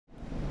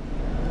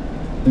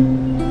Swear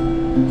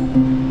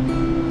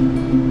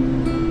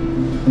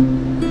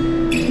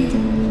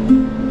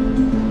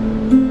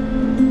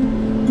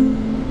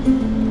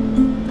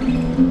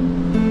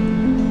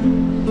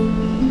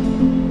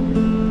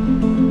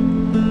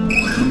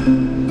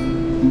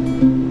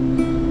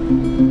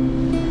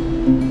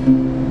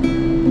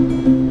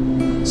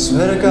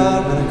to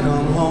God when I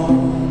come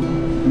home,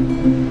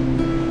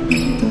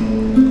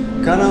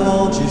 gonna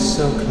hold you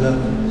so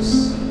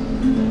close.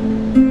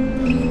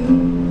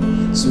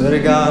 Swear to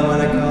God when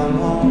I come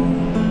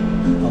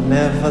home, I'll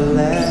never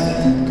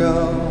let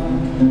go.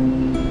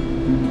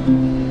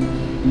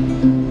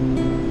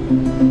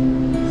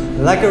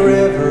 Like a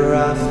river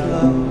I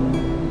flow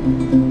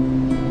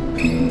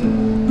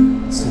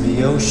to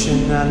the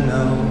ocean I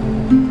know.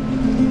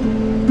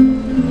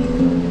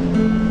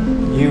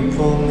 You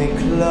pull me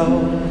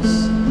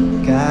close,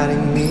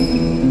 guiding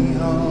me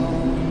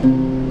home.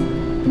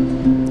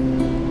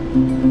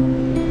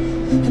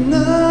 And I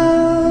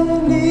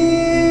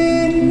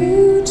need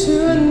you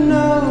to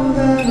know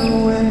that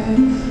we're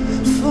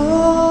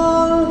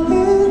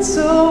falling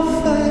so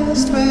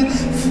fast. We're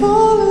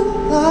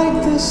falling like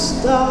the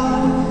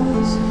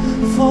stars,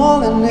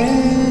 falling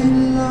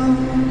in love.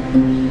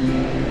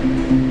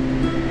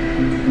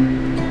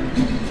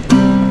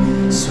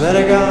 Swear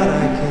to God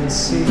I can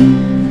see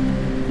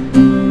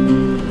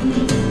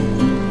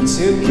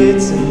two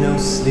kids and no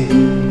sleep.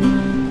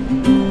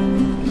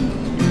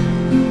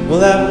 We'll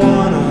have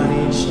one on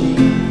each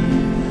knee,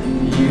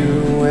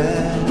 you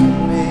and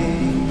me.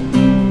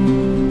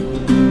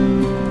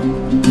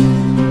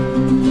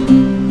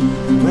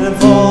 When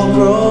I've all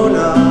grown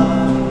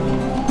up,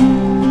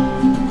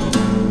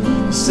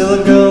 still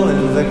a girl in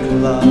the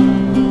club.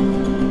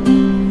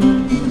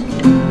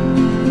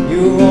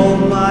 You hold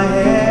my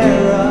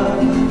hair up,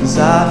 'cause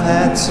I've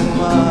had too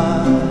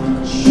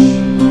much.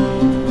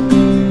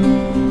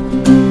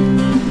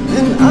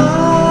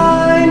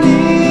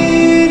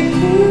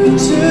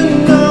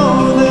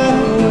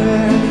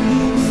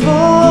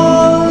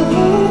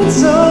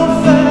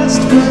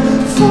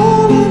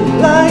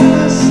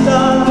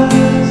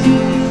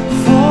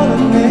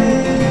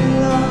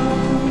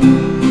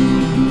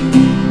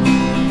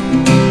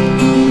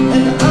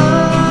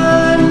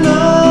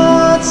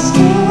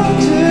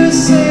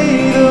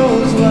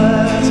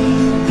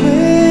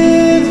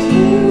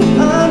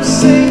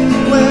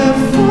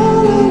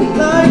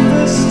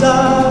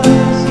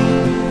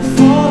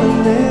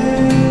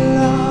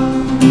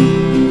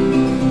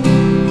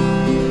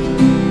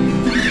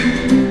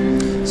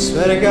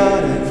 Swear to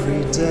God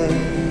every day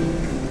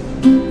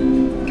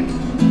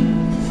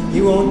He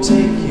won't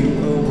take you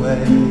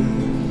away,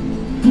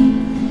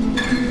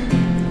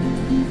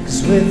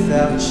 'cause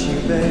without you,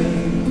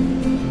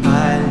 babe,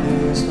 I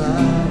lose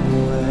my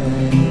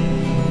way.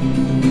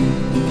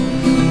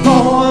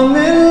 Oh, I'm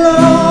in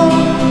love.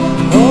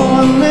 Oh,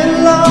 I'm in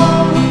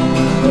love.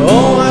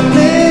 Oh, I'm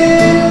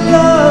in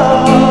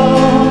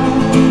love.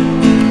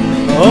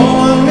 Oh,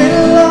 I'm in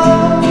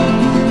love.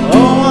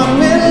 Oh,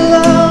 I'm in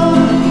love.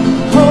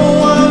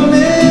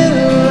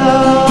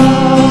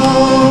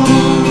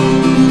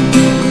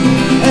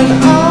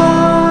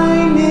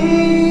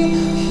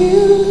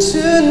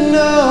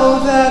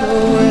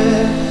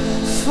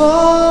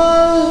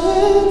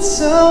 Falling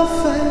so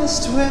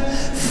fast, we're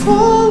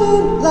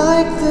falling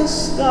like the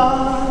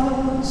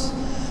stars,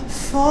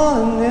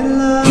 falling in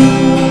love.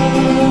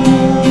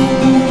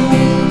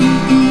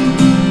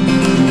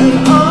 And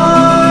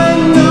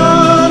I'm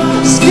not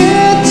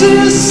scared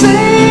to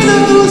say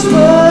those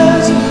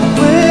words.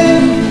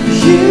 With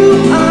you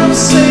I'm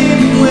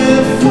safe,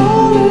 we're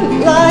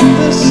falling like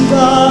the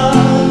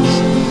stars,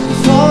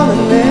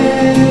 falling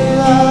in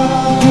love.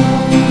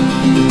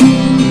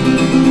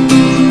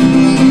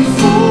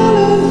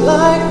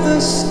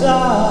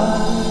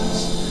 Stars,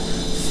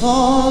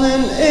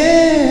 falling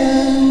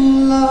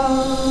in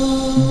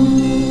love.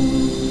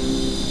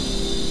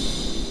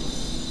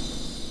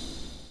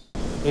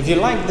 If you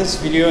like this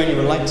video and you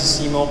would like to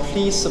see more,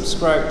 please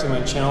subscribe to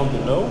my channel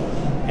below,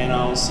 and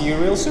I'll see you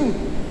real soon.